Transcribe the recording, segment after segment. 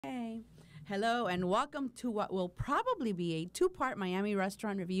Hello and welcome to what will probably be a two-part Miami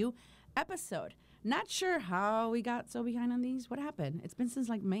restaurant review episode. Not sure how we got so behind on these. What happened? It's been since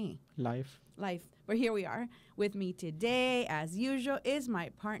like May. Life. But here we are. With me today, as usual, is my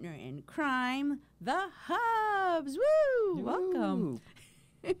partner in crime, the Hubs. Woo! Welcome.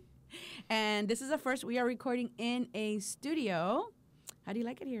 And this is the first. We are recording in a studio. How do you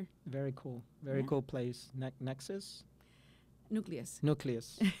like it here? Very cool. Very cool place. Nexus? Nucleus.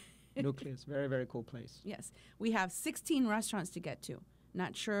 Nucleus. Very, very cool place. Yes. We have 16 restaurants to get to.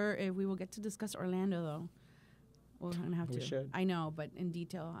 Not sure if we will get to discuss Orlando, though. We're going to have to. We should. I know, but in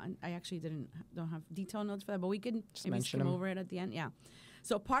detail. I actually don't have detailed notes for that, but we can Just maybe mention skim them. over it at the end. Yeah.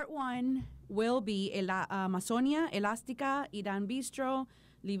 So part one will be Amazonia, Elastika, Edan Bistro,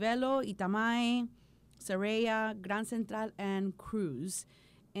 Livello, Itamae, Sereia, Gran Central, and Krus.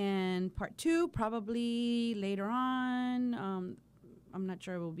 And part two, probably later on, I'm not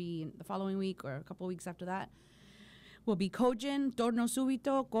sure it will be the following week or a couple of weeks after that, will be Cojin, Torno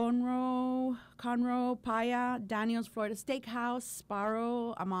Subito, Conroe, Paya, Daniel's Florida Steakhouse,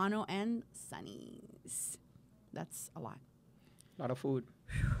 Sparrow, Amano, and Sunny's. That's a lot. A lot of food.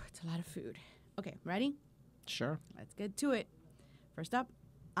 It's a lot of food. Okay, ready? Sure. Let's get to it. First up,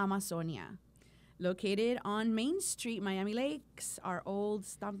 Amazonia. Located on Main Street, Miami Lakes, our old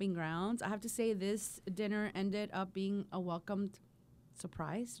stomping grounds. I have to say this dinner ended up being a welcomed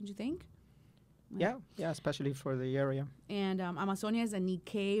surprise, don't you think? Yeah, especially for the area. And Amazonia is a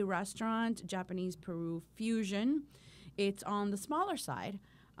nikkei restaurant, Japanese Peru fusion. It's on the smaller side.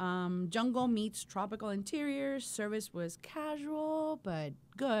 Jungle meets tropical interiors. Service was casual, but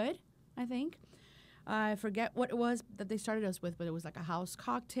good, I think. I forget what it was that they started us with, but it was like a house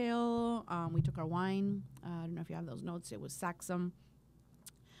cocktail. We took our wine. I don't know if you have those notes. It was Saxum.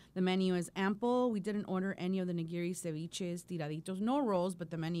 The menu is ample. We didn't order any of the nigiri, ceviches, tiraditos. No rolls, but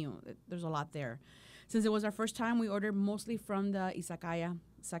the menu, there's a lot there. Since it was our first time, we ordered mostly from the izakaya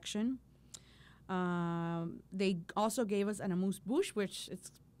section. They also gave us an amuse-bouche, which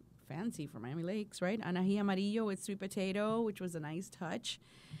it's fancy for Miami Lakes, right? An ají amarillo with sweet potato, which was a nice touch.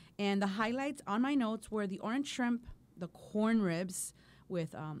 And the highlights on my notes were the orange shrimp, the corn ribs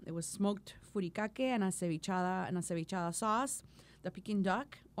with, it was smoked furikake and a cevichada sauce, the Peking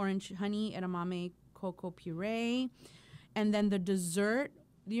duck, orange honey edamame cocoa puree, and then the dessert.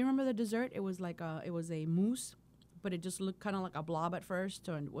 Do you remember the dessert? It was like it was a mousse, but it just looked kind of like a blob at first,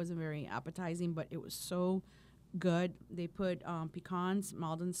 so it wasn't very appetizing, but it was so good. They put pecans,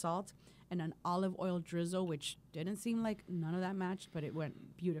 Maldon salt, and an olive oil drizzle, which didn't seem like none of that matched, but it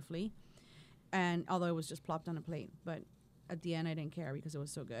went beautifully. And although it was just plopped on a plate, but at the end I didn't care because it was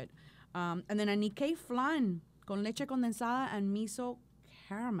so good. And then a nikkei flan con leche condensada and miso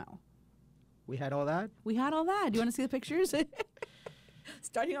caramel. We had all that? We had all that. Do you want to see the pictures?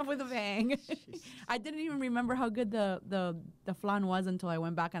 Starting off with a bang. I didn't even remember how good the flan was until I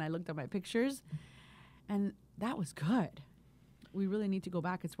went back and I looked at my pictures. And that was good. We really need to go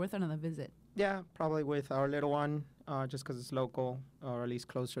back. It's worth another visit. Yeah, probably with our little one, just because it's local, or at least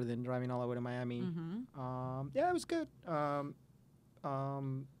closer than driving all the way to Miami. Mm-hmm. Yeah, it was good. I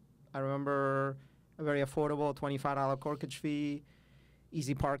remember a very affordable $25 corkage fee,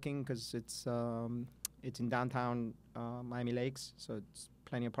 easy parking because it's in downtown Miami Lakes, so it's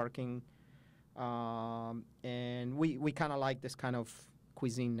plenty of parking. And we kind of like this kind of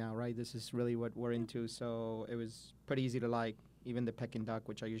cuisine now, right? This is really what we're into, so it was pretty easy to like. Even the Peking duck,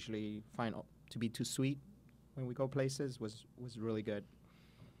 which I usually find to be too sweet when we go places, was really good.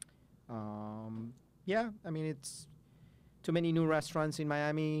 Yeah, I mean, it's too many new restaurants in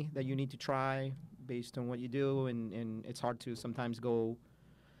Miami that you need to try based on what you do, and it's hard to sometimes go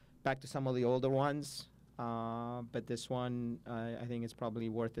back to some of the older ones. But this one, I think it's probably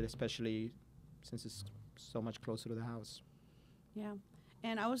worth it, especially since it's so much closer to the house. Yeah,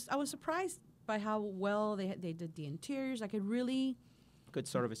 and I was surprised by how well they did the interiors. I could really... Good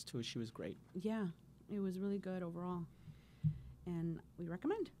service, too. She was great. Yeah, it was really good overall. And we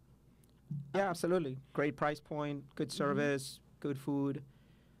recommend. Yeah, absolutely. Great price point, good service, good food.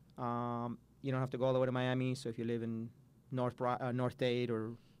 You don't have to go all the way to Miami, so if you live in North Dade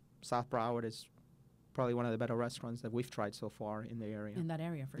or South Broward, it's probably one of the better restaurants that we've tried so far in the area. In that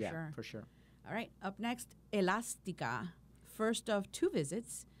area, for sure. Yeah, for sure. All right, up next, Elastika. First of two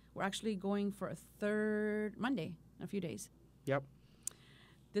visits. We're actually going for a third Monday in a few days. Yep.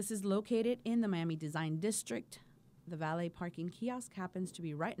 This is located in the Miami Design District. The valet parking kiosk happens to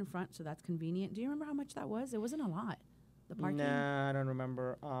be right in front, so that's convenient. Do you remember how much that was? It wasn't a lot, the parking. Nah, I don't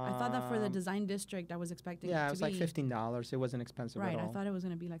remember. I thought that for the Design District, I was expecting it to be... Yeah, it was like $15. It wasn't expensive at all. Right, I thought it was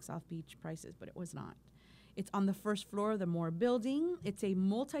going to be like South Beach prices, but it was not. It's on the first floor of the Moore building. It's a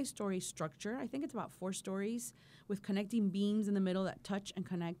multi-story structure. I think it's about 4 stories with connecting beams in the middle that touch and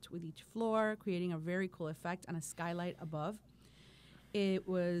connect with each floor, creating a very cool effect and a skylight above. It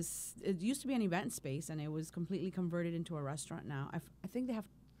used to be an event space, and it was completely converted into a restaurant now. I think they have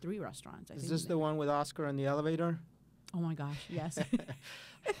 3 restaurants. Is this the one with Oscar in the elevator? Oh my gosh, yes.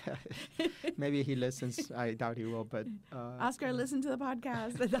 Maybe he listens. I doubt he will, but Oscar, listen to the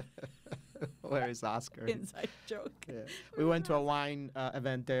podcast. Where is Oscar? Inside joke. Yeah. We went to a wine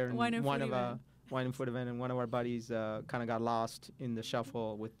event there, and Wine and food event, and one of our buddies kind of got lost in the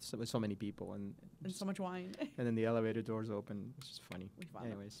shuffle with so many people, and so much wine. And then the elevator doors open. It's just funny.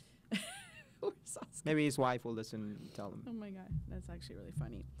 Anyways, Where's Oscar? Maybe his wife will listen and tell him. Oh my god, that's actually really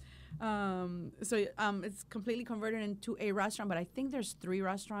funny. It's completely converted into a restaurant, but I think there's 3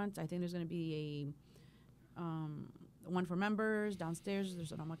 restaurants. I think there's going to be a one for members. Downstairs,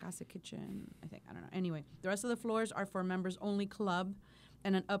 there's an omakase kitchen. I don't know. Anyway, the rest of the floors are for members only club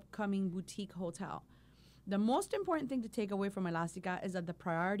and an upcoming boutique hotel. The most important thing to take away from Elastika is that the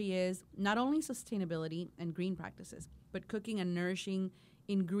priority is not only sustainability and green practices, but cooking and nourishing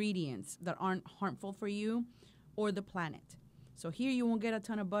ingredients that aren't harmful for you or the planet. So here you won't get a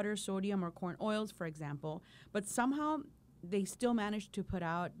ton of butter, sodium, or corn oils, for example, but somehow they still manage to put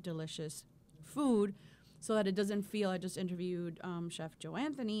out delicious food so that it doesn't feel, I just interviewed Chef Joe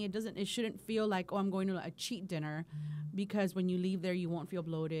Anthony, it shouldn't feel like, oh, I'm going to a cheat dinner, because when you leave there, you won't feel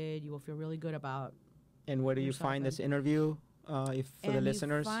bloated, you will feel really good about. And where do you find this interview for the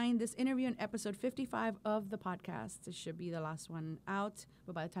listeners? You find this interview in episode 55 of the podcast. It should be the last one out,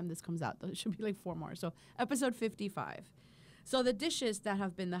 but by the time this comes out, there should be like 4 more. So episode 55. So the dishes that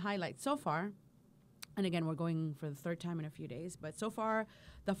have been the highlights so far, and again, we're going for the 3rd time in a few days, but so far,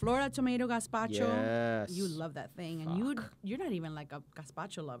 the Florida tomato gazpacho. Yes. You love that thing. And you're not even like a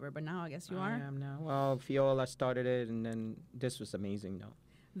gazpacho lover, but now I guess you are. I am now. Well, Fiola started it, and then this was amazing, though.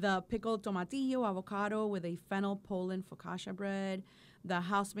 The pickled tomatillo avocado with a fennel Poland focaccia bread. The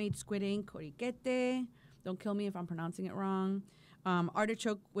house-made squid ink coriquete. Don't kill me if I'm pronouncing it wrong.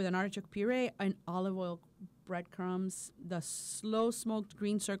 Artichoke with an artichoke puree and olive oil breadcrumbs. The slow-smoked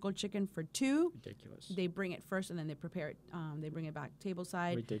green circle chicken for 2. Ridiculous. They bring it first and then they prepare it. They bring it back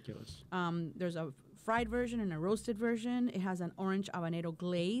tableside. Ridiculous. There's a fried version and a roasted version. It has an orange habanero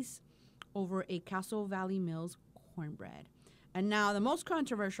glaze over a Castle Valley Mills cornbread. And now the most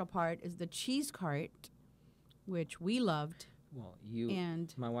controversial part is the cheese cart, which we loved. Well,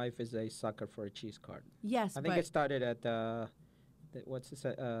 my wife is a sucker for a cheese cart. Yes, I think it started at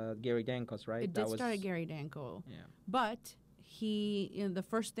Gary Danko's, right? It did start at Gary Danko. Yeah. But the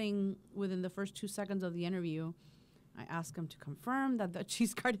first thing, within the first 2 seconds of the interview, I asked him to confirm that the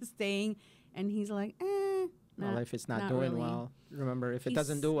cheese cart is staying, and he's like, well, if it's not doing really. Well, remember, if it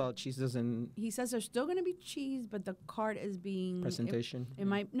doesn't do well, cheese doesn't. He says there's still going to be cheese, but the cart is being presentation. It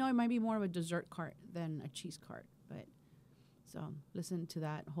might be more of a dessert cart than a cheese cart. But so listen to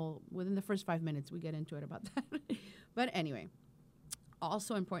that within the first 5 minutes, we get into it about that. But anyway,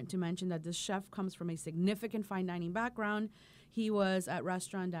 also important to mention that this chef comes from a significant fine dining background. He was at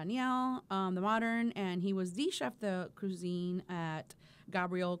Restaurant Daniel, the Modern, and he was the chef de cuisine at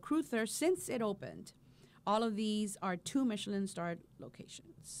Gabriel Cruther since it opened. All of these are 2 Michelin-starred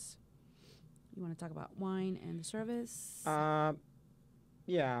locations. You want to talk about wine and the service?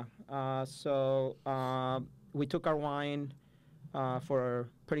 Yeah. So we took our wine for a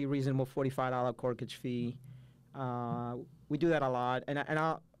pretty reasonable $45 corkage fee. We do that a lot, and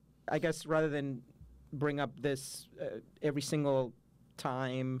I guess rather than bring up this every single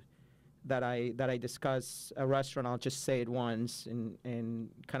time that I discuss a restaurant, I'll just say it once and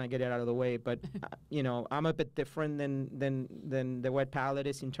kind of get it out of the way. But I'm a bit different than the wet palate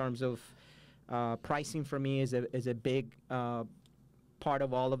is in terms of pricing. For me is a big part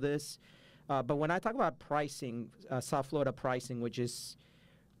of all of this. But when I talk about pricing, South Florida pricing, which is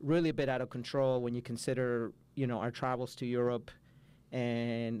really a bit out of control when you consider our travels to Europe,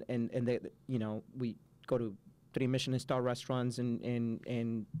 and we go to 3 Michelin-star restaurants,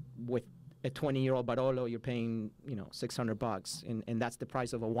 and with a 20-year-old Barolo, you're paying $600, and that's the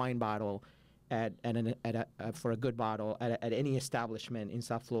price of a wine bottle for a good bottle at any establishment in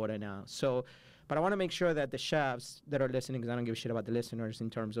South Florida now. So, but I want to make sure that the chefs that are listening, because I don't give a shit about the listeners in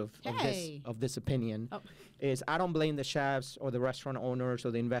terms of this opinion, is I don't blame the chefs or the restaurant owners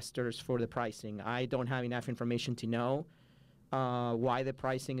or the investors for the pricing. I don't have enough information to know why the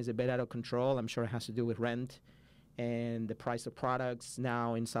pricing is a bit out of control. I'm sure it has to do with rent. And the price of products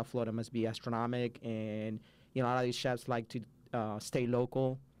now in South Florida must be astronomical. And, a lot of these chefs like to stay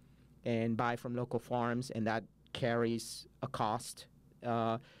local and buy from local farms, and that carries a cost.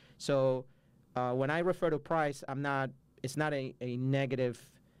 So when I refer to price, it's not a negative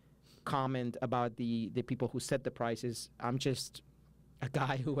comment about the people who set the prices. I'm just a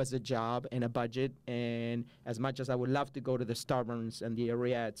guy who has a job and a budget, and as much as I would love to go to the Starburns and the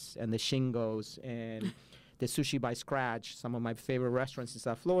Ariettes and the Shingos and the Sushi by Scratch, some of my favorite restaurants in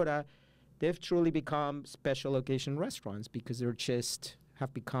South Florida, they've truly become special occasion restaurants because they're just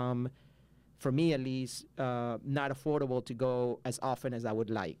have become, for me at least, not affordable to go as often as I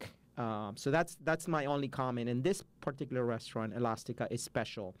would like. So that's my only comment. And this particular restaurant, Elastika, is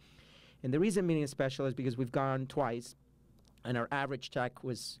special. And the reason being it's special is because we've gone twice, and our average check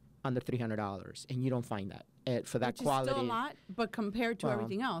was under $300, and you don't find that for that Which quality. is still a lot, but compared to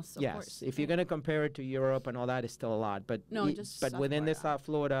everything else, of yes, course. if you're going to compare it to Europe and all that, it's still a lot. But just within the Florida. South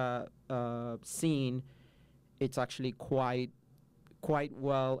Florida scene, it's actually quite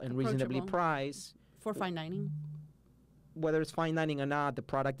well and reasonably Approachable. priced. For fine dining. Whether it's fine dining or not, the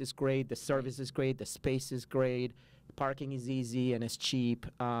product is great, the service is great, the space is great, the parking is easy and it's cheap,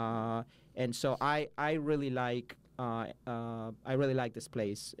 and so I really like this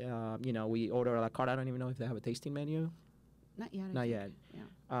place. We order a la carte. I don't even know if they have a tasting menu. Not yet. I Not think. yet.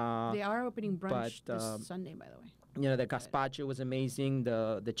 Yeah. They are opening brunch but, this Sunday, by the way. The gazpacho was amazing.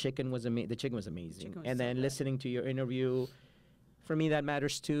 The chicken was amazing. The chicken was amazing. Chicken was And so then good. listening to your interview, for me that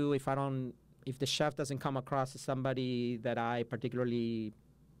matters too. If the chef doesn't come across as somebody that I particularly,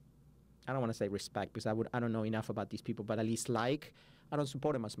 I don't want to say respect because I don't know enough about these people, but at least like, I don't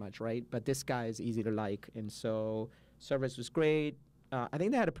support him as much, right? But this guy is easy to like, and so service was great. I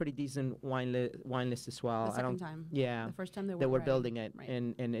think they had a pretty decent wine list as well. The second time. Yeah, The first time they were ready. building it, Right.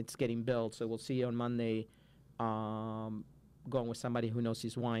 and it's getting built. So we'll see on Monday. Going with somebody who knows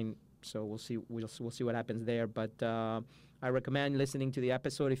his wine, so we'll see. We'll see what happens there. But I recommend listening to the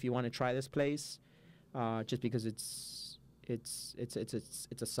episode if you want to try this place, just because it's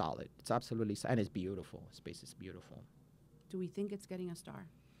a solid. It's absolutely and it's beautiful. The space is beautiful. Do we think it's getting a star?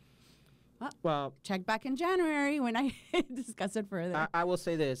 Well, Check back in January when I discuss it further. I will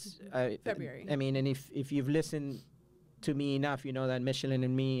say this. February. I mean, and if you've listened to me enough, you know that Michelin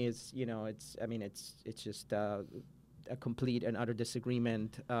and me is, it's just a complete and utter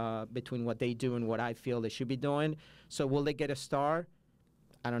disagreement between what they do and what I feel they should be doing. So will they get a star?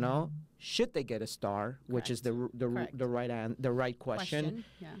 I don't know. Should they get a star? Which is the right question.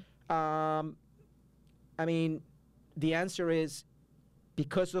 Yeah. I mean, the answer is,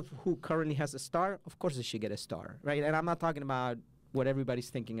 because of who currently has a star, of course they should get a star, right? And I'm not talking about what everybody's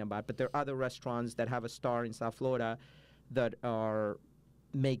thinking about, but there are other restaurants that have a star in South Florida that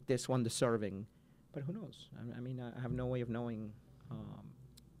make this one deserving. But who knows? I mean, I have no way of knowing.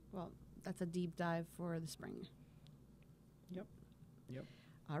 Well, that's a deep dive for the spring. Yep.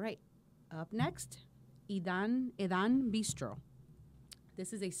 All right. Up next, Edan Bistro.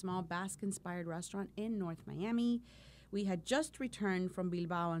 This is a small Basque-inspired restaurant in North Miami. We had just returned from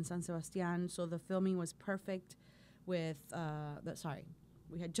Bilbao and San Sebastian, so the filming was perfect with,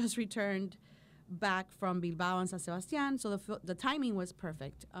 we had just returned back from Bilbao and San Sebastian, so the timing was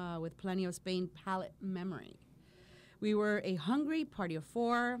perfect with plenty of Spain palate memory. We were a hungry party of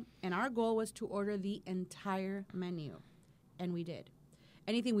 4, and our goal was to order the entire menu, and we did.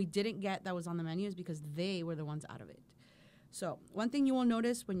 Anything we didn't get that was on the menu is because they were the ones out of it. So one thing you will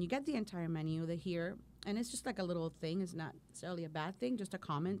notice when you get the entire menu, and it's just like a little thing, it's not necessarily a bad thing, just a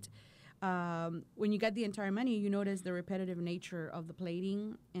comment. When you get the entire menu, you notice the repetitive nature of the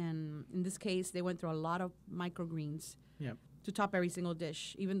plating, and in this case, they went through a lot of microgreens to top every single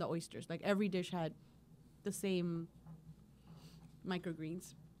dish, even the oysters. Like every dish had the same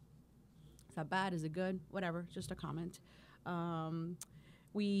microgreens. Is that bad? Is it good? Whatever, just a comment.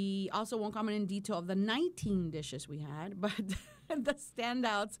 We also won't comment in detail of the 19 dishes we had, but the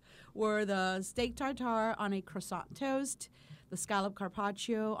standouts were the steak tartare on a croissant toast, the scallop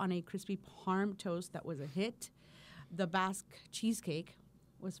carpaccio on a crispy parm toast that was a hit, the Basque cheesecake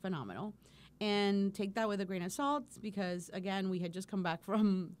was phenomenal, and take that with a grain of salt because, again, we had just come back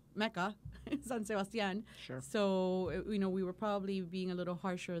from Mecca, San Sebastian. Sure. So, we were probably being a little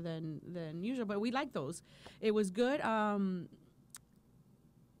harsher than usual, but we liked those. It was good.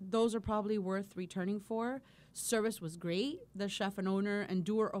 Those are probably worth returning for. Service was great. The chef and owner and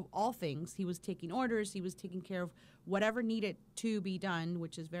doer of all things, he was taking orders. He was taking care of whatever needed to be done,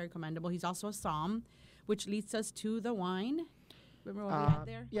 which is very commendable. He's also a som, which leads us to the wine. Remember what we had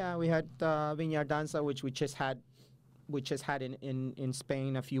there? Yeah, we had Viña Danza, which we just had in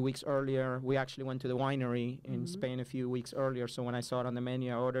Spain a few weeks earlier. We actually went to the winery in Spain a few weeks earlier, so when I saw it on the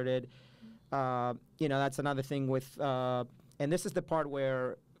menu, I ordered it. That's another thing with, and this is the part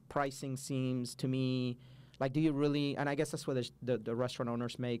where pricing seems to me like, do you really, and I guess that's where the restaurant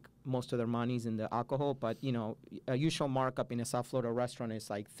owners make most of their monies in the alcohol, but, you know, a usual markup in a South Florida restaurant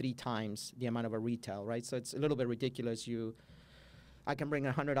is like 3 times the amount of a retail, right? So it's a little bit ridiculous. I can bring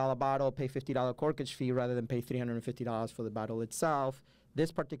a $100 bottle, pay $50 corkage fee rather than pay $350 for the bottle itself.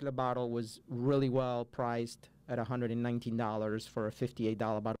 This particular bottle was really well priced at $119 for a $58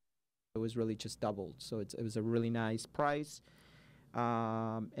 bottle. It was really just doubled. So it was a really nice price.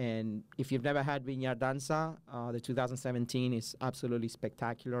 And if you've never had Viña Danza, the 2017 is absolutely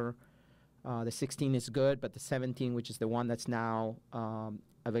spectacular. The 16 is good, but the 17, which is the one that's now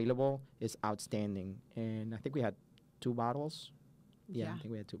available, is outstanding. And I think we had 2 bottles. Yeah, I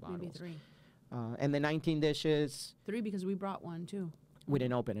think we had 2 bottles. Maybe 3. And the 19 dishes. 3 because we brought one too. We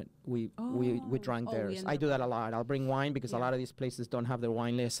didn't open it. We drank theirs. I do that a lot. I'll bring wine because a lot of these places don't have their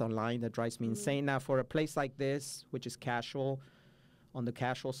wine lists online. That drives me insane. Now, for a place like this, which is casual, on the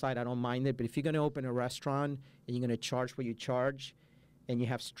casual side, I don't mind it. But if you're going to open a restaurant and you're going to charge what you charge, and you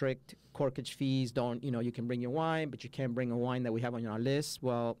have strict corkage fees, you can bring your wine, but you can't bring a wine that we have on our list.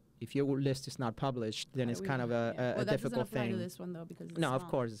 Well, if your list is not published, then it's kind of a difficult thing. That doesn't apply to this one, though, because it's of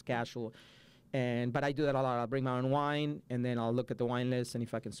course, it's casual. But I do that a lot. I'll bring my own wine, and then I'll look at the wine list, and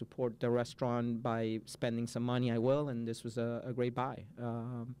if I can support the restaurant by spending some money, I will, and this was a great buy.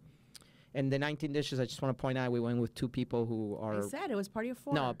 And the 19 dishes, I just want to point out, we went with 2 people who are... I said it was party of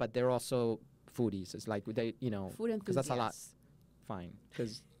 4. No, but they're also foodies. It's like, they, food enthusiasts. Because that's a lot. Fine,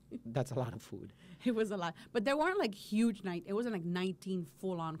 because that's a lot of food. It was a lot. But there weren't, like, huge night. It wasn't, like, 19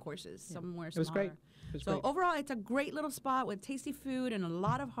 full-on courses. Yeah. Some were smaller. It was great. So overall, it's a great little spot with tasty food and a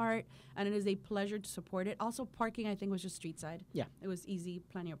lot of heart, and it is a pleasure to support it. Also, parking, I think, was just street side. Yeah. It was easy,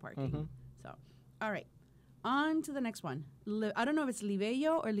 plenty of parking. So, all right. On to the next one. I don't know if it's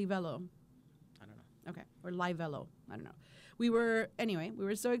Livello or Livello. I don't know. Okay. Or Livello. I don't know. We were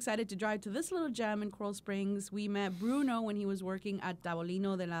so excited to drive to this little gem in Coral Springs. We met Bruno when he was working at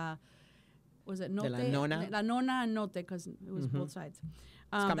Tavolino de la... Was it Note? De la Nona? La Nona and Note, because it was both sides.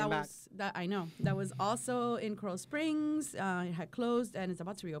 Coming back. I know. That was also in Coral Springs. It had closed, and it's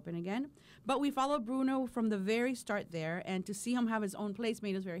about to reopen again. But we followed Bruno from the very start there, and to see him have his own place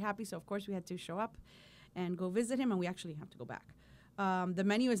made us very happy. So, of course, we had to show up and go visit him, and we actually have to go back. The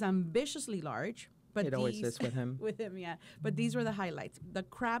menu is ambitiously large. But it always is with him. With him, yeah. But these were the highlights. The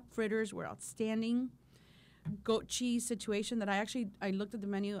crab fritters were outstanding. Goat cheese situation that I looked at the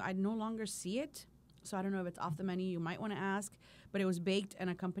menu. I no longer see it. So I don't know if it's off the menu. You might want to ask. But it was baked and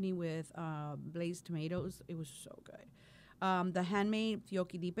accompanied with glazed tomatoes. It was so good. The handmade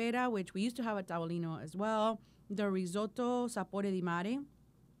fiocchi di pera, which we used to have at Tavolino as well. The risotto sapore di mare.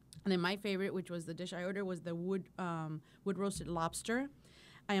 And then my favorite, which was the dish I ordered, was the wood roasted lobster.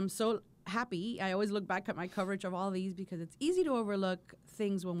 I am so happy. I always look back at my coverage of all these because it's easy to overlook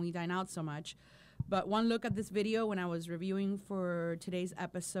things when we dine out so much. But one look at this video when I was reviewing for today's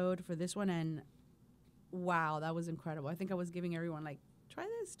episode for this one, and wow, that was incredible. I think I was giving everyone, like, try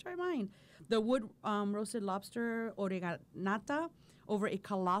this, try mine. The wood roasted lobster oreganata over a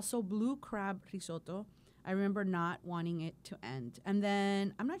colossal blue crab risotto. I remember not wanting it to end. And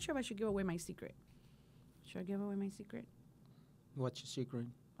then I'm not sure if I should give away my secret. Should I give away my secret? What's your secret?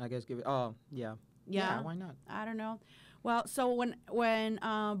 I guess give it. Oh, yeah. Yeah. Why not? I don't know. Well, so when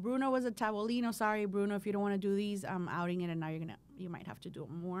Bruno was at Tavolino, sorry, Bruno, if you don't want to do these, I'm outing it, and now you might have to do it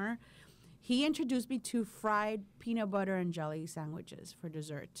more. He introduced me to fried peanut butter and jelly sandwiches for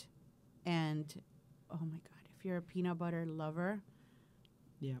dessert. And, oh, my God, if you're a peanut butter lover,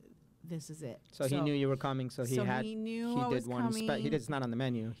 yeah, this is it. So he knew you were coming, so he knew I was coming. It's not on the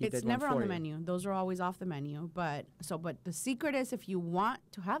menu. It's never on the menu. Those are always off the menu. But the secret is, if you want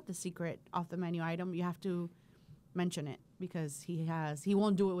to have the secret off the menu item, you have to mention it, because he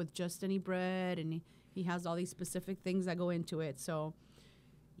won't do it with just any bread, and he has all these specific things that go into it. So,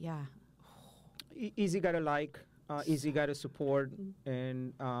 yeah. Easy guy to like, easy guy to support,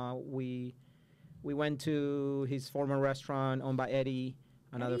 and we went to his former restaurant owned by Eddie,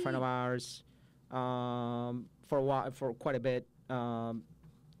 another friend of ours, for a while, for quite a bit, and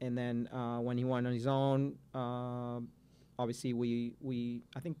then when he went on his own, obviously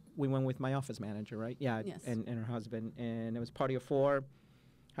I think we went with my office manager, right? Yeah, yes. and her husband, and it was party of 4.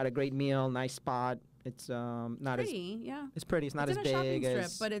 Had a great meal, nice spot. It's not pretty, yeah. It's pretty. It's not as big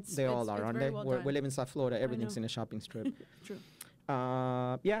as strip, but they all are, aren't they? Well we live in South Florida. Everything's in a shopping strip. True.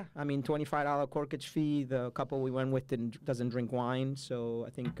 Yeah, I mean, $25 corkage fee. The couple we went with doesn't drink wine, so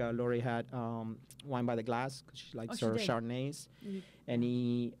I think Lori had wine by the glass because she likes her Chardonnays. Mm-hmm. And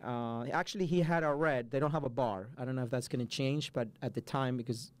he had a red. They don't have a bar. I don't know if that's going to change, but at the time,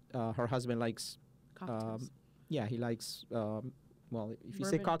 because her husband likes cocktails. He likes well, if you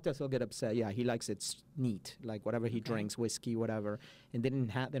say Bourbon. cocktails, he'll get upset. Yeah, he likes it neat, like whatever he Okay. drinks, whiskey, whatever. And they don't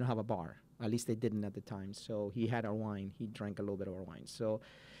have a bar. At least they didn't at the time. So he had our wine. He drank a little bit of our wine. So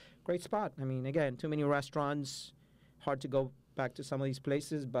great spot. I mean, again, too many restaurants. Hard to go back to some of these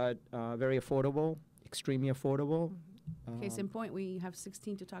places, but very affordable, extremely affordable. Case in point, we have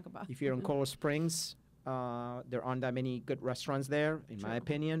 16 to talk about. If you're in Coral Springs, there aren't that many good restaurants there, in my True.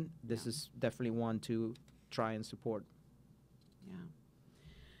 opinion. This Yeah. is definitely one to try and support. Yeah.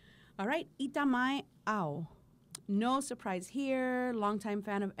 All right, Itamae AO. No surprise here. Longtime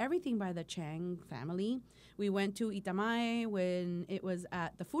fan of everything by the Chang family. We went to Itamae when it was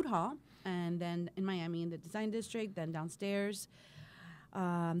at the food hall, and then in Miami in the design district, then downstairs.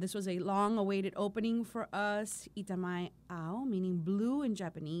 This was a long-awaited opening for us. Itamae AO, meaning blue in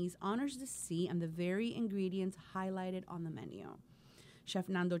Japanese, honors the sea and the very ingredients highlighted on the menu. Chef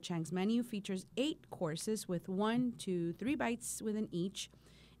Nando Chang's menu features 8 courses with 1 to 3 bites within each,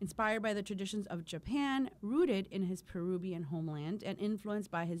 inspired by the traditions of Japan, rooted in his Peruvian homeland, and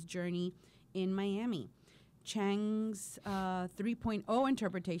influenced by his journey in Miami. Chang's 3.0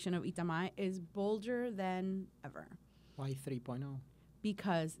 interpretation of Itamae is bolder than ever Why 3.0?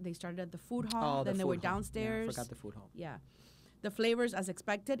 because they started at the food hall, then they were downstairs. Yeah, I forgot the food hall. Yeah. The flavors, as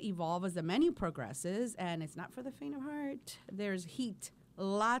expected, evolve as the menu progresses, and it's not for the faint of heart. There's heat,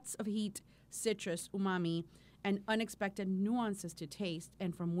 lots of heat, citrus, umami, and unexpected nuances to taste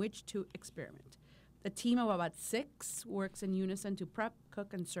and from which to experiment. A team of about 6 works in unison to prep,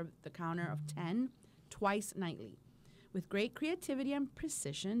 cook, and serve the counter of 10 twice nightly. With great creativity and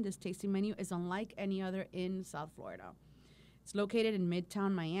precision, this tasting menu is unlike any other in South Florida. It's located in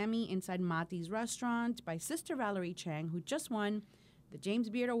Midtown, Miami, inside Mati's restaurant by Sister Valerie Chang, who just won the James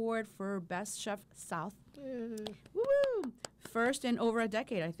Beard Award for Best Chef South. Woo! First in over a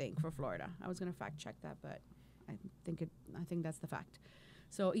decade, I think, for Florida. I was going to fact check that, but I think that's the fact.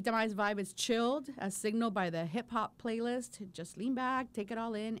 So Itamae's vibe is chilled, as signaled by the hip hop playlist. Just lean back, take it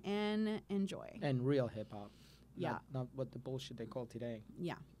all in, and enjoy. And real hip hop. Yeah. Not what the bullshit they call today.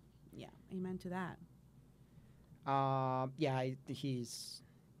 Yeah. Amen to that. He's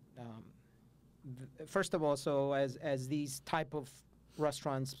first of all, so as these type of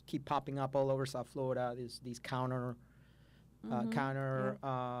restaurants keep popping up all over South Florida, these counter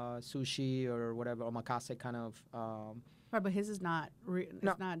sushi or whatever omakase kind of. Right, but his is not. No,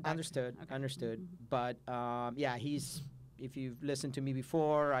 it's not understood. okay. Understood. Mhm. But he's. If you've listened to me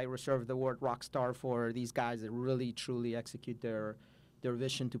before, I reserve the word rock star for these guys that really truly execute their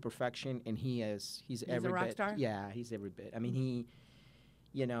vision to perfection, and he's every a rock bit. star? Yeah, he's every bit. I mean,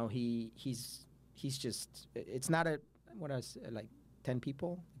 he's just. It's not like 10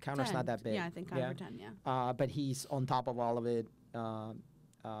 people. The counter's 10. not that big. Yeah, I think counter 10. Yeah. But he's on top of all of it.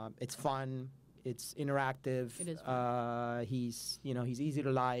 It's fun. It's interactive. It is He's easy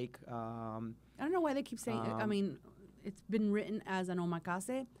to like. I don't know why they keep saying. I mean, it's been written as an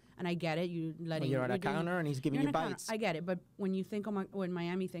omakase, and I get it. You're at a counter and he's giving you bites. I get it, but when you think when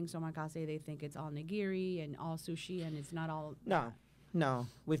Miami thinks omakase, they think it's all nigiri and all sushi, and it's not all. No.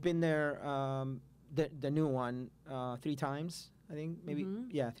 We've been there. The new one 3 times, I think, maybe. Mhm.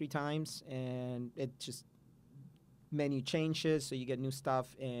 Yeah, 3 times, and it just menu changes, so you get new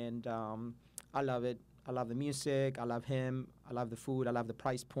stuff, and I love it. I love the music. I love him. I love the food. I love the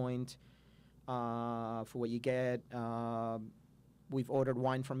price point for what you get. We've ordered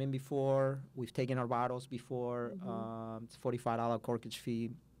wine from him before. We've taken our bottles before. It's $45 corkage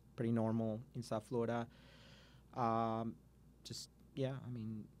fee, pretty normal in South Florida.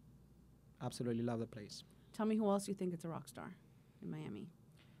 Absolutely love the place. Tell me who else you think it's a rock star in Miami.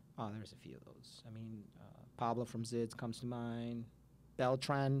 Oh, there's a few of those. I mean, Pablo from Zids comes to mind.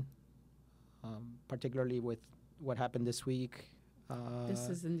 Beltran, particularly with what happened this week. This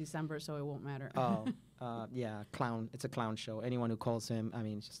is in December, so it won't matter. Clown. It's a clown show. Anyone who calls him, I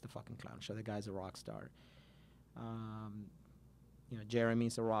mean, it's just a fucking clown show. The guy's a rock star.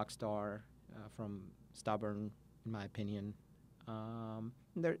 Jeremy's a rock star from Stubborn, in my opinion.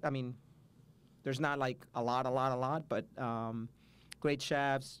 There's not like a lot, but great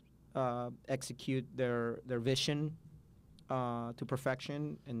chefs execute their vision to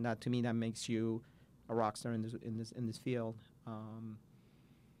perfection, and that to me that makes you a rock star in this field.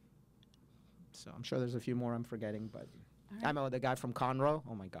 So I'm sure there's a few more I'm forgetting, but All right. I know the guy from Conroe.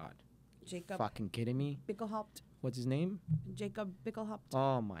 Oh my God, Jacob fucking kidding me? Bickelhaupt. What's his name? Jacob Bickelhaupt.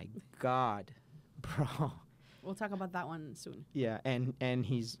 Oh my God, bro. We'll talk about that one soon. Yeah, and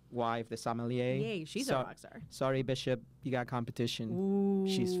his wife, the sommelier. Yay, she's a rock star. Sorry, Bishop, you got competition. Ooh.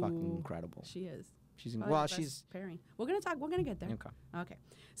 She's fucking incredible. She is. She's in, Probably well, the best she's pairing. We're gonna get there. okay. Okay.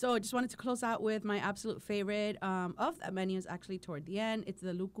 So I just wanted to close out with my absolute favorite of that menu is actually toward the end. It's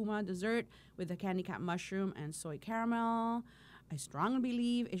the lucuma dessert with the candy cap mushroom and soy caramel. I strongly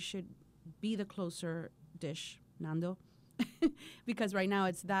believe it should be the closer dish, Nando, because right now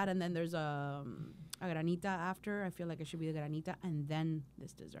it's that, and then there's a granita after. I feel like it should be the granita and then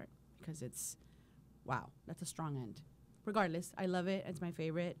this dessert because it's, wow, that's a strong end. Regardless, I love it. It's my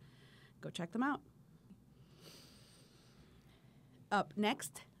favorite. Go check them out. Up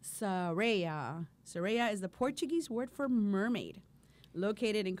next, Sereia. Sereia is the Portuguese word for mermaid.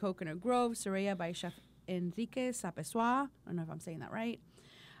 Located in Coconut Grove, Sereia by Chef Enrique Sapessoa. I don't know if I'm saying that right.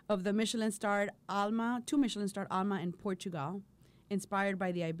 Of the Michelin-starred Alma, 2 Michelin-starred Alma in Portugal. Inspired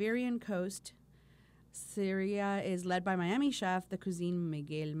by the Iberian coast, Sereia is led by Miami chef, the cuisine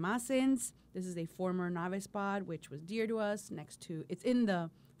Miguel Massins. This is a former Nave spot, which was dear to us it's in the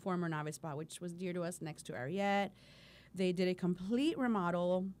former Nave spot, which was dear to us next to Ariete. They did a complete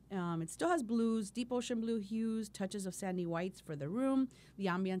remodel. It still has blues, deep ocean blue hues, touches of sandy whites for the room. The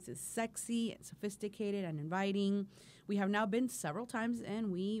ambience is sexy and sophisticated and inviting. We have now been several times,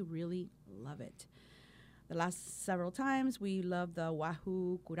 and we really love it. The last several times, we love the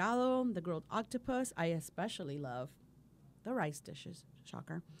wahoo curado, the grilled octopus. I especially love the rice dishes,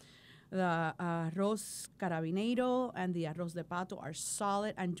 shocker. The arroz carabinero and the arroz de pato are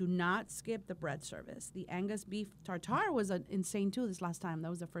solid and do not skip the bread service. The Angus beef tartare was insane too this last time. That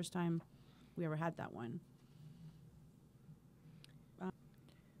was the first time we ever had that one.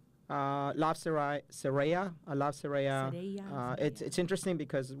 Love Sereia. I love Sereia. Sereia. It's interesting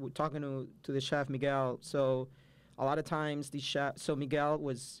because we're talking to the chef Miguel. So a lot of times so Miguel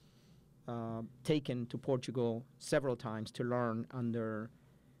was taken to Portugal several times to learn under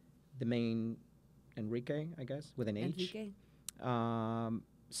the main Enrique, I guess, with an H. Enrique.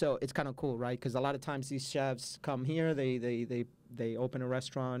 So it's kind of cool, right? Because a lot of times these chefs come here, they open a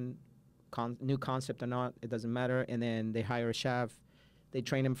restaurant, new concept or not, it doesn't matter, and then they hire a chef, they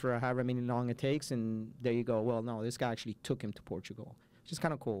train him for however many long it takes, and there you go. Well, no, this guy actually took him to Portugal, which is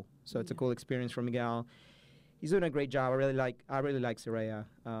kind of cool. So it's a cool experience for Miguel. He's doing a great job. I really like Sereia.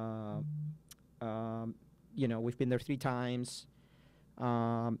 You know, we've been there 3 times.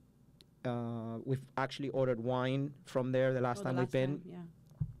 We've actually ordered wine from there the last time we've been.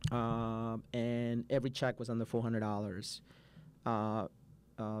 And every check was under $400.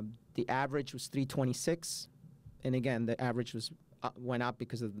 The average was $326, and again, the average went up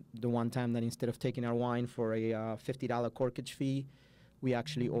because of the one time that instead of taking our wine for a $50 corkage fee, we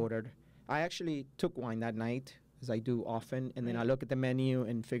actually ordered. I actually took wine that night, as I do often, and then I look at the menu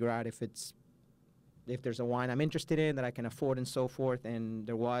and figure out if there's a wine I'm interested in that I can afford and so forth. And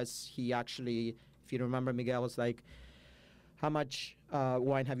there was. He actually, if you remember, Miguel was like, how much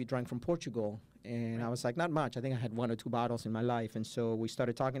wine have you drunk from Portugal? And I was like, not much. I think I had 1 or 2 bottles in my life. And so we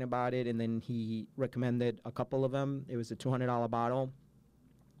started talking about it, and then he recommended a couple of them. It was a $200 bottle,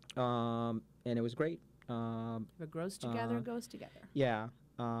 and it was great. If it grows together, it goes together. Yeah.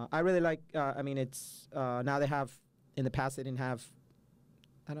 I really like, I mean, it's, now they have, in the past they didn't have,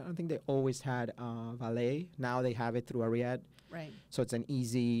 I don't think they always had valet. Now they have it through Ariete. Right. So it's an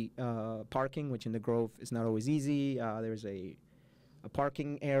easy parking, which in the Grove is not always easy. There's a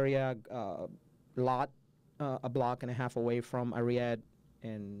parking area lot a block and a half away from Ariete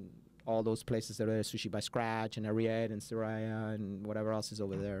and all those places that are Sushi by Scratch and Ariete and Sereia and whatever else is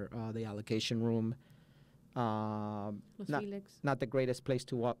over there. The allocation room. Not the greatest place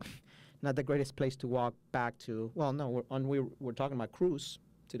to walk. Not the greatest place to walk back to. Well, no, we're talking about Krus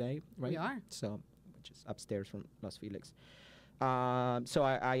today, right? We are. So, which is upstairs from Los Felix. So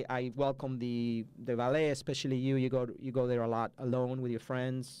I welcome the valet, especially you. You go there a lot alone with your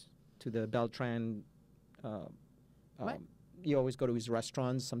friends to the Beltran. What? You always go to his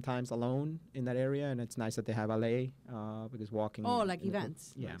restaurants sometimes alone in that area, and it's nice that they have valet because walking. Oh, like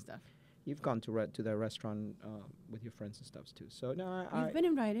events, yeah. Stuff. You've gone to the restaurant with your friends and stuff too. So no, You've been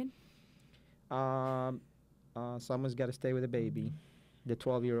invited. Someone's got to stay with the baby, the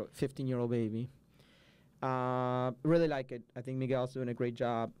 15-year-old baby. Really like it. I think Miguel's doing a great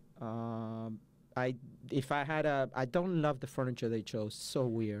job. I don't love the furniture they chose. So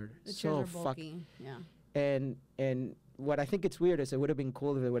weird. The chairs are bulky. Yeah. And what I think it's weird is it would have been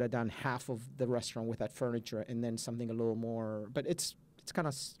cool if they would have done half of the restaurant with that furniture and then something a little more. But it's kind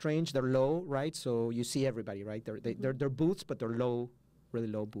of strange. They're low, right? So you see everybody, right? They're booths, but they're low, really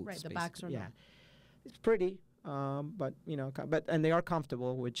low booths. Right. The basically. backs are low. It's pretty, but and they are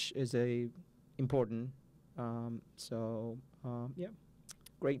comfortable, which is important. Yeah,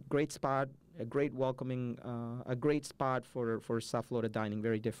 great spot, a great welcoming, a great spot for South Florida dining.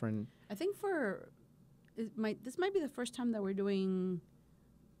 Very different. I think for this might be the first time that we're doing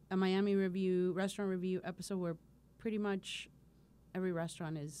a Miami restaurant review episode where pretty much every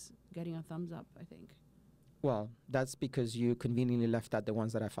restaurant is getting a thumbs up, I think. Well, that's because you conveniently left out the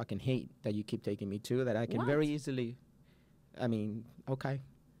ones that I fucking hate that you keep taking me to that I can very easily. I mean, okay.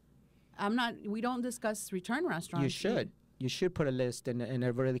 We don't discuss return restaurants. You should. You should put a list and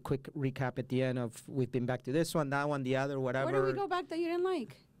a really quick recap at the end of we've been back to this one, that one, the other, whatever. Where did we go back that you didn't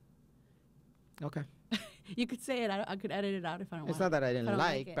like? Okay. You could say it. I could edit it out if I don't want it. It's not that I didn't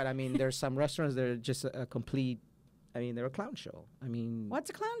like but I mean, there's some restaurants that are just a complete, I mean, they're a clown show. I mean.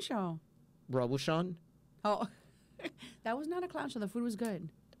 What's a clown show? Robuchon. Oh, that was not a clown show. The food was good.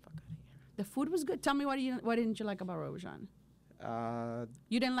 The fuck out of here. The food was good. Tell me what didn't you like about Robuchon?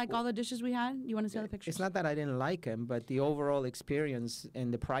 You didn't like all the dishes we had? You want to see all the pictures? It's not that I didn't like them, but the overall experience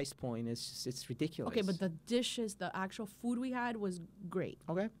and the price point is just, it's ridiculous. Okay, but the dishes, the actual food we had was great.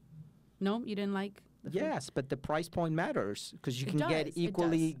 Okay. No, you didn't like the food? Yes, but the price point matters because you can get It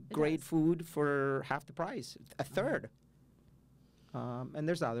equally does. great food for half the price, a third. And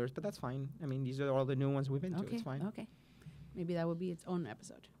there's others, but that's fine. I mean, these are all the new ones we've been to. It's fine. Okay. Maybe that would be its own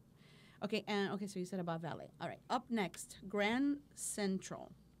episode. Okay, so you said about valet. All right, up next, Gran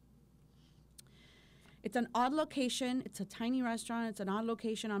Central. It's an odd location. It's a tiny restaurant. It's an odd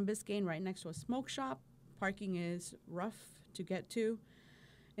location on Biscayne right next to a smoke shop. Parking is rough to get to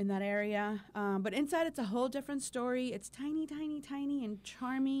in that area. But inside, it's a whole different story. It's tiny, tiny, tiny and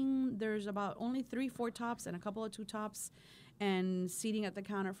charming. There's about only 3-4 tops and a couple of 2 tops and seating at the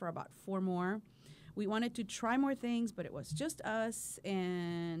counter for about 4 more. We wanted to try more things, but it was just us,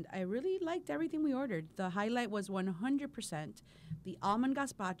 and I really liked everything we ordered. The highlight was 100% the almond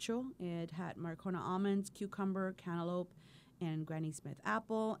gazpacho. It had Marcona almonds, cucumber, cantaloupe, and Granny Smith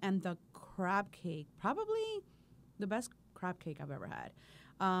apple, and the crab cake, probably the best crab cake I've ever had.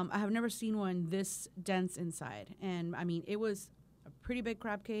 I have never seen one this dense inside, and I mean, it was a pretty big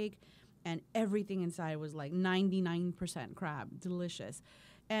crab cake, and everything inside was like 99% crab, delicious.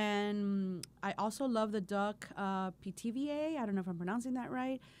 And I also love the duck PTVA. I don't know if I'm pronouncing that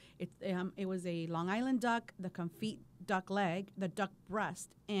right. It was a Long Island duck, the confit duck leg, the duck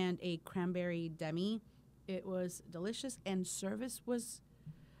breast, and a cranberry demi. It was delicious, and service was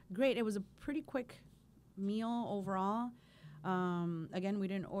great. It was a pretty quick meal overall. Again, we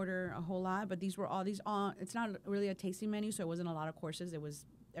didn't order a whole lot, but these were all it's not really a tasting menu, so it wasn't a lot of courses. It was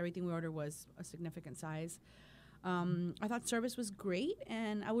everything we ordered was a significant size. I thought service was great,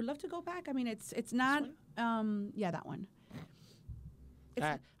 and I would love to go back. I mean, it's not, that one.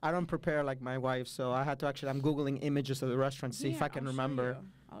 I don't prepare like my wife, so I had to I'm Googling images of the restaurant, see if I can remember.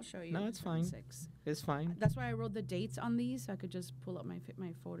 I'll show you. No, it's fine. 6. It's fine. That's why I wrote the dates on these, so I could just pull up my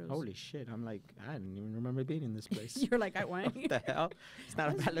photos. Holy shit! I'm like, I didn't even remember being in this place. You're like, I went. What the hell? It's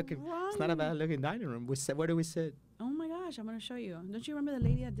not a bad looking. It's not a bad looking dining room. Where do we sit? Oh my gosh, I'm gonna show you. Don't you remember the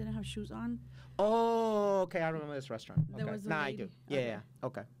lady that didn't have shoes on? Oh, okay. I remember this restaurant. There Okay. was a Nah, I lady. do. Yeah.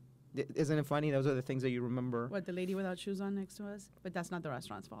 Okay. Isn't it funny? Those are the things that you remember. What, the lady without shoes on next to us? But that's not the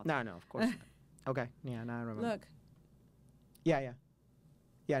restaurant's fault. No, of course not. Okay. Yeah, now I remember. Look. Yeah.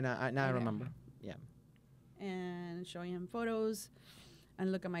 Yeah, now I Okay. remember. Yeah. And showing him photos,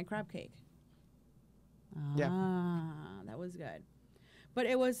 and look at my crab cake. Yeah. That was good. But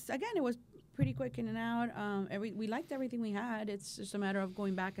it was pretty quick in and out. We liked everything we had. It's just a matter of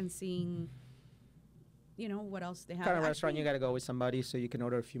going back and seeing, what else they have. Kind of restaurant you got to go with somebody so you can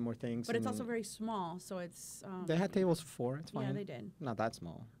order a few more things. But it's also very small, so it's. They had tables for 4. It's fine. Yeah, they did. Not that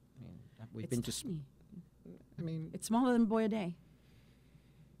small. I mean, we've It's been just. tiny. I mean. It's smaller than Boy a Day.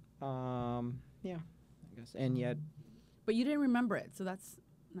 Yeah, I guess. And yet. But you didn't remember it, so that's.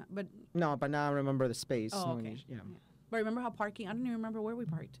 Not, but. No, but now I remember the space. Oh, when okay. Yeah. But remember how parking? I don't even remember where we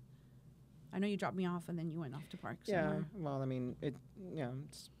parked. I know you dropped me off and then you went off to park somewhere. Yeah. Well, I mean, it's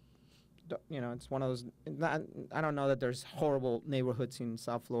one of those. I don't know that there's horrible neighborhoods in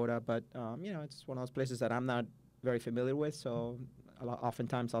South Florida, but it's one of those places that I'm not very familiar with. So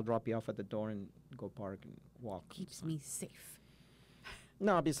oftentimes I'll drop you off at the door and go park and walk. Keeps me safe.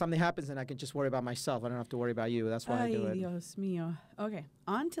 No, because something happens and I can just worry about myself. I don't have to worry about you. That's why I do it. Dios mío. Okay,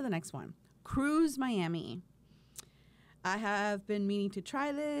 on to the next one. Krus Miami. I have been meaning to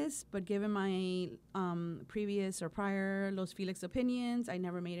try this, but given my previous or prior Los Felix opinions, I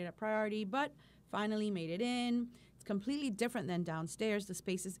never made it a priority, but finally made it in. It's completely different than downstairs. The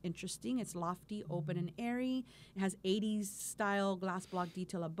space is interesting. It's lofty, open, and airy. It has 80s style glass block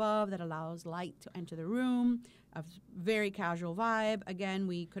detail above that allows light to enter the room. A very casual vibe. Again,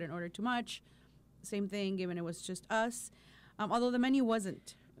 we couldn't order too much. Same thing, given it was just us. Although the menu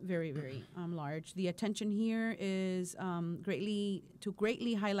wasn't very, very large. The attention here is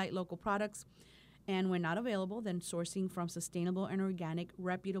greatly highlight local products And when not available, then sourcing from sustainable and organic,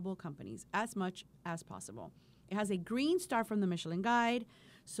 reputable companies as much as possible. It has a green star from the Michelin Guide,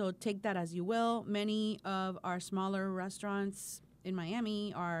 so take that as you will. Many of our smaller restaurants in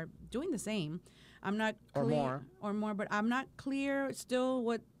Miami are doing the same. I'm not clear, or more, but I'm not clear still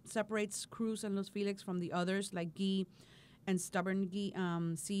what separates Krus and Los Felix from the others, like Ghee and Stubborn Ghee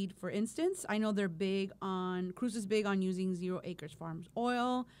Seed, for instance. I know they're big on, Krus is big on using 0 Acres Farms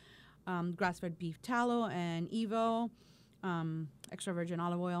oil, grass-fed beef tallow, and Evo, extra virgin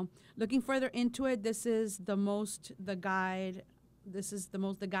olive oil. Looking further into it, this is the most the guide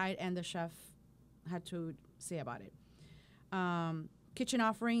and the chef had to say about it. Kitchen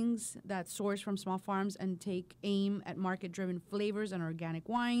offerings that source from small farms and take aim at market-driven flavors and organic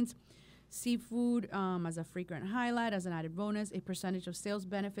wines. Seafood as a frequent highlight, as an added bonus. A percentage of sales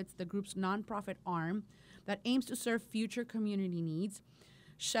benefits the group's nonprofit arm that aims to serve future community needs.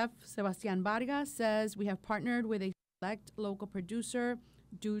 Chef Sebastian Vargas says, we have partnered with a select local producer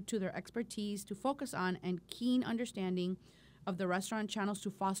due to their expertise to focus on and keen understanding of the restaurant channels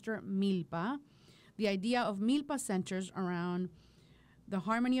to foster milpa. The idea of milpa centers around the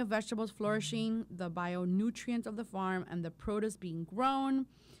harmony of vegetables flourishing, the bionutrients of the farm, and the produce being grown.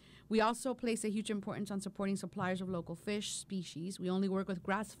 We also place a huge importance on supporting suppliers of local fish species. We only work with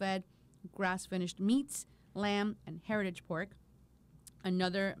grass-fed, grass-finished meats, lamb, and heritage pork.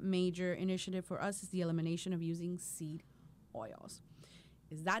 Another major initiative for us is the elimination of using seed oils.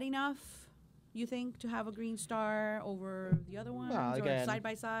 Is that enough, you think, to have a green star over the other ones? Well, again, or side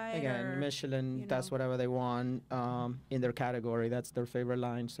by side? Again, or, Michelin does whatever they want in their category. That's their favorite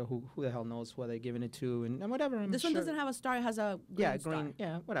line. So who the hell knows who they're giving it to and whatever. This one doesn't have a star. It has a green star.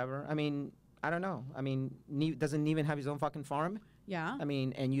 Yeah, whatever. I mean, I don't know. I mean, doesn't even have his own fucking farm. Yeah. I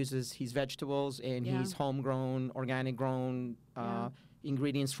mean, and uses his vegetables and his homegrown, organic grown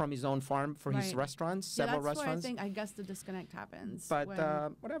ingredients from his own farm for his restaurants, several restaurants. Where I guess the disconnect happens. But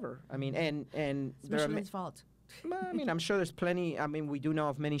whatever. I mean, and it's Michelin's fault. I mean, I'm sure there's plenty. I mean, we do know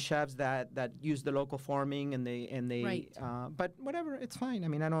of many chefs that use the local farming and they. Right. But whatever, it's fine. I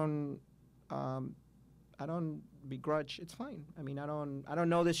mean, I don't begrudge. It's fine. I mean, I don't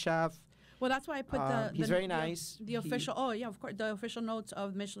know this chef. Well, that's why I put he's very nice. The official. Of course, the official notes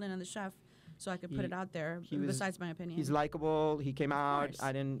of Michelin and the chef. So I could put it out there, besides my opinion. He's likable. He came out.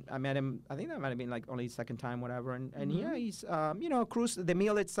 I met him. I think that might have been like only the second time, whatever. And yeah, he's, Krus, the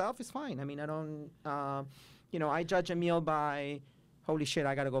meal itself is fine. I mean, I don't, I judge a meal by, holy shit,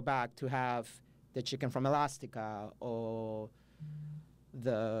 I got to go back to have the chicken from Elastika or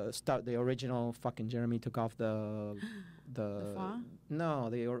the original fucking Jeremy took off the no,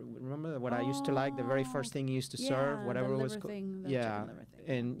 remember what I used to like, the very first thing he used to serve, whatever it was called.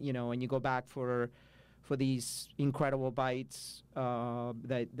 And and you go back for these incredible bites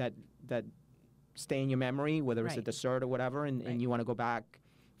that stay in your memory, whether it's a dessert or whatever, and you want to go back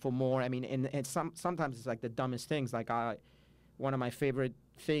for more. I mean, and sometimes it's like the dumbest things. Like one of my favorite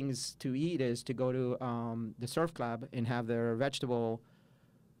things to eat is to go to the surf club and have their vegetable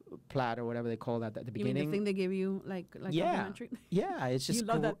plat or whatever they call that at the beginning. You mean the thing they give you, like complimentary? Yeah, it's just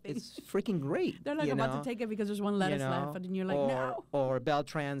love that thing. It's freaking great. They're like about to take it because there's one lettuce left, and you're like, no. Or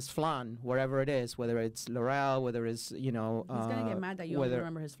Beltran's flan, wherever it is, whether it's L'Oreal, whether it's He's gonna get mad that you only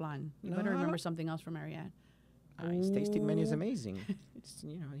remember his flan. You better remember something else from Mariette. His tasting menu is amazing.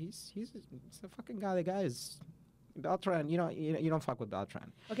 He's a fucking guy. The guy is Beltran. You don't fuck with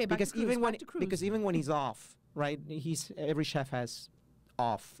Beltran. Okay, because even when he's off, right? Every chef has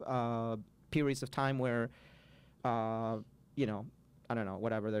off periods of time where I don't know,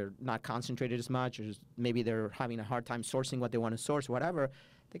 whatever, they're not concentrated as much, or maybe they're having a hard time sourcing what they want to source, whatever.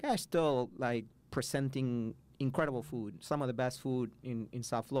 The guy's still like presenting incredible food, some of the best food in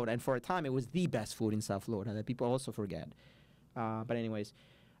South Florida, and for a time it was the best food in South Florida that people also forget. But anyways,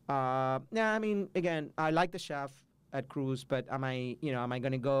 I mean, again, I like the chef at Krus, but am I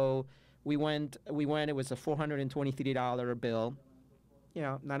gonna go? We went. It was a $423 bill.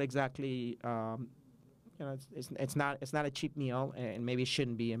 Not exactly. It's not a cheap meal, and maybe it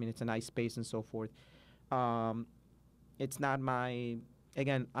shouldn't be. I mean, it's a nice space and so forth. It's not my.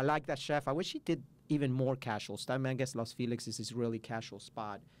 Again, I like that chef. I wish he did even more casual stuff. I mean, I guess Los Felix is this really casual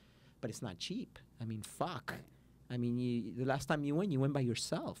spot, but it's not cheap. I mean, fuck. I mean, the last time you went by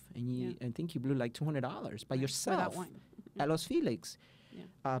yourself, and I think you blew like $200 by yourself at Los Felix.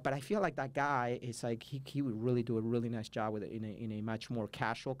 Yeah. But I feel like that guy is like he would really do a really nice job with it in a much more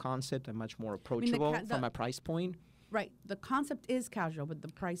casual concept and much more approachable from a price point. Right. The concept is casual, but the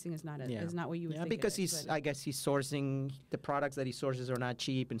pricing is not is not what you would think. Because I guess he's sourcing the products that he sources are not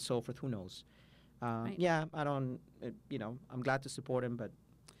cheap and so forth. Who knows? Right. Yeah, I don't. I'm glad to support him, but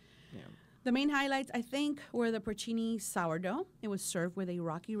The main highlights, I think, were the porcini sourdough. It was served with a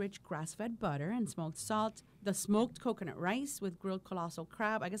rocky rich grass-fed butter and smoked salt. The smoked coconut rice with grilled colossal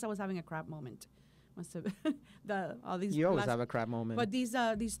crab. I guess I was having a crab moment. Must have all these. You always have a crab moment. But these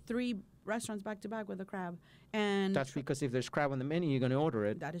 3 restaurants back to back with a crab, and that's because if there's crab on the menu, you're going to order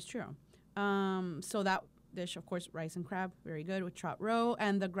it. that is true. So that dish, of course, rice and crab, very good with trout roe,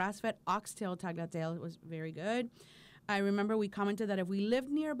 and the grass-fed oxtail tagliatelle was very good. I remember we commented that if we lived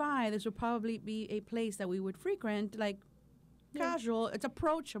nearby, this would probably be a place that we would frequent, like casual. It's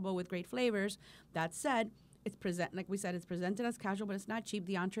approachable with great flavors. That said, it's like we said, it's presented as casual, but it's not cheap.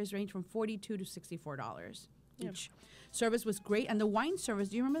 The entrees range from $42 to $64 each. Service was great, and the wine service.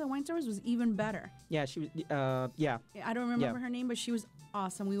 Do you remember the wine service was even better? Yeah, she was. Yeah. I don't remember her name, but she was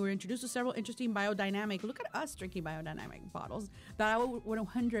awesome. We were introduced to several interesting biodynamic. Look at us drinking biodynamic bottles that I would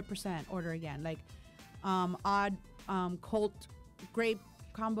 100% order again. Like odd cold grape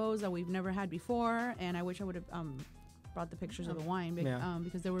combos that we've never had before, and I wish I would have brought the pictures of the wine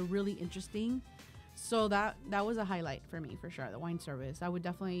because they were really interesting. So that was a highlight for me for sure. The wine service, I would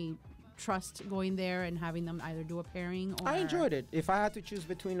definitely trust going there and having them either do a pairing or. I enjoyed it. If I had to choose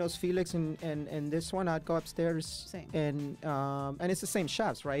between Los Felix and this one, I'd go upstairs. Same. And it's the same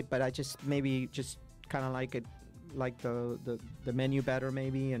chefs, right? But I just kind of like it, like the menu better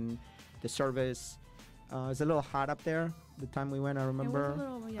maybe, and the service. It's a little hot up there. The time we went, I remember. It was a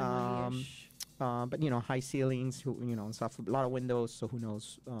little muggy-ish. But high ceilings, and stuff. A lot of windows. So who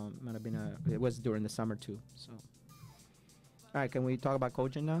knows? Might have been it was during the summer too. So. All right, can we talk about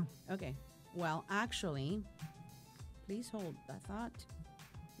Kojin now? Okay. Well, actually, please hold that thought,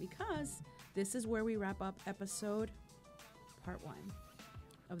 because this is where we wrap up part 1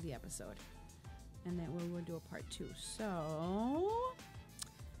 of the episode. And then we'll do a part 2. So,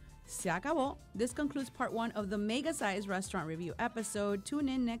 se acabó. This concludes part 1 of the Mega Size Restaurant Review episode. Tune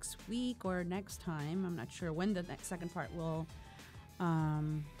in next week or next time. I'm not sure when the second part will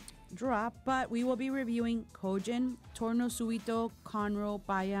drop, but we will be reviewing Kojin, Torno Subito, Conroe,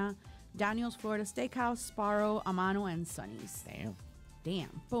 Paya, Daniel's Florida Steakhouse, Sparrow, Amano, and Sonny's.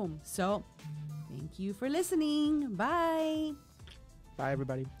 Damn. Boom. So, thank you for listening. Bye. Bye,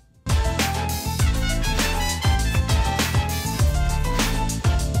 everybody.